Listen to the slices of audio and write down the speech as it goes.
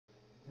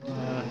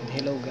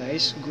Hello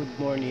guys, good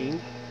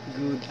morning,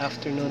 good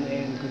afternoon,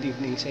 and good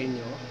evening sa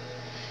inyo.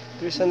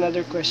 There's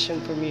another question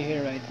for me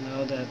here right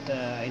now that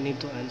I need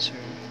to answer.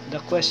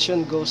 The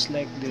question goes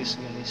like this,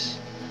 guys.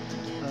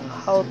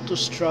 How to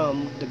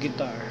strum the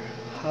guitar?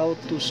 How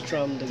to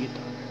strum the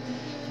guitar?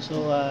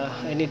 So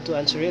I need to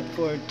answer it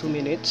for 2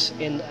 minutes,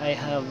 and I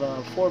have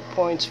 4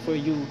 points for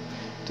you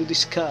to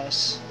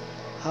discuss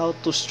how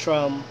to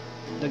strum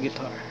the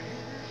guitar.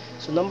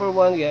 So number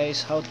one,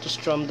 guys, how to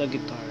strum the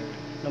guitar.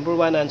 Number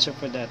one answer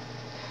for that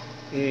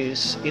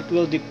is it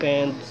will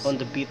depend on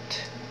the beat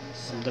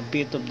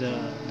of the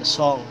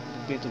song,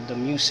 the beat of the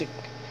music.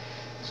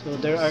 So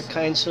there are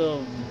kinds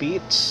of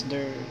beats.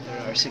 There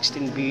are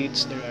 16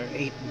 beats. There are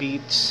 8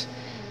 beats.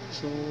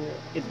 So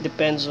it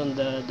depends on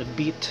the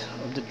beat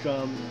of the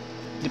drum.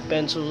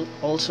 Depends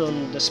also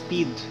on the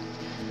speed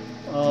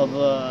of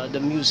the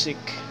music.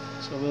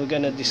 So we're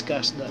gonna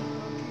discuss that.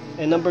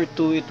 And number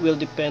two, it will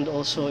depend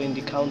also in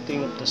the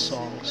counting of the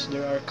songs.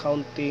 There are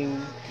counting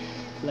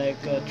like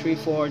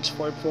 3/4,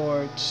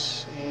 4/4,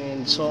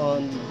 and so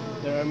on.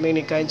 There are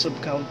many kinds of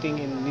counting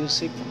in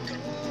music.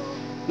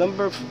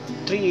 Number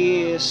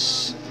three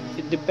is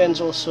it depends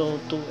also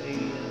to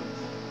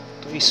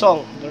a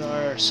song. There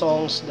are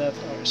songs that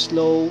are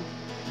slow.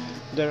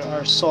 There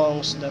are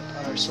songs that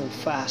are so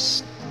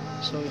fast.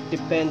 So it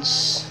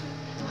depends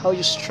how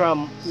you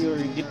strum your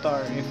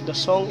guitar. If the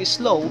song is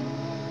slow,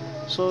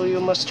 so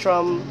you must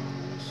strum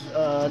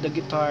the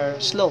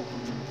guitar slow.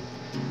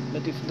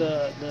 But if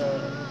the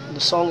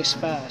song is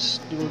fast,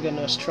 you're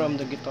gonna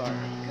strum the guitar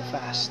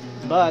fast.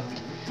 But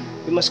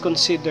you must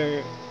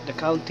consider the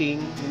counting.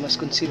 You must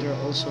consider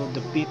also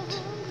the beat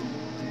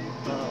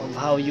of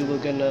how you were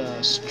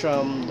gonna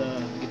strum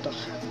the guitar.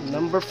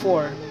 Number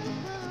four,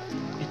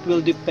 it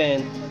will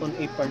depend on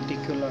a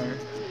particular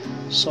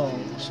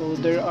song. So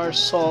there are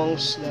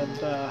songs that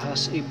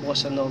has a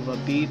bossa nova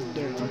beat.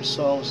 There are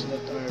songs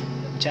that are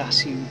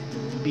jazzy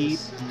beat,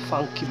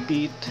 funky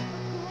beat,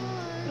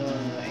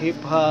 hip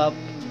hop.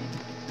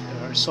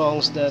 There are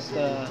songs that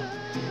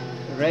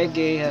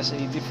reggae has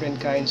a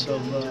different kinds of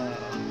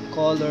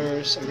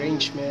colors,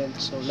 arrangement,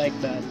 so like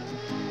that.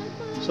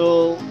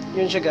 So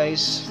yun siya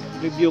guys.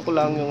 Review ko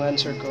lang yung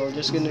answer ko.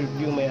 Just gonna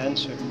review my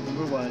answer.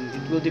 Number one,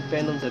 it will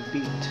depend on the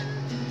beat.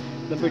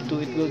 Number two,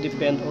 it will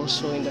depend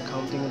also in the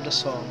counting of the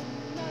song.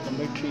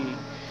 Number three,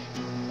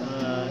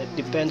 it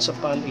depends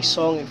upon a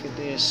song if it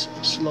is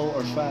slow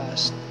or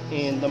fast.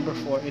 And number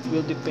four, it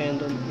will depend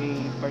on a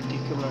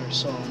particular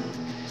song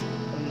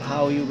on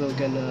how you will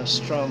gonna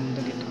strum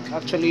the guitar.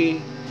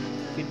 Actually,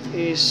 it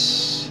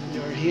is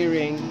your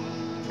hearing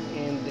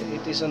and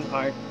it is an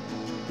art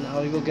on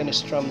how you will gonna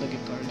strum the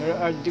guitar. There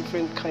are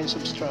different kinds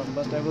of strum,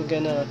 but I will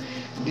gonna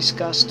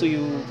discuss to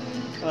you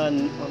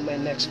on my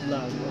next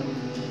vlog on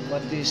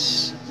what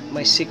is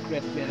my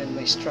secret behind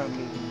my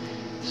strumming.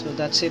 So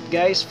that's it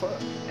guys.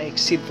 I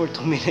exceed for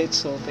 2 minutes,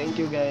 so thank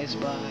you guys,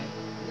 bye.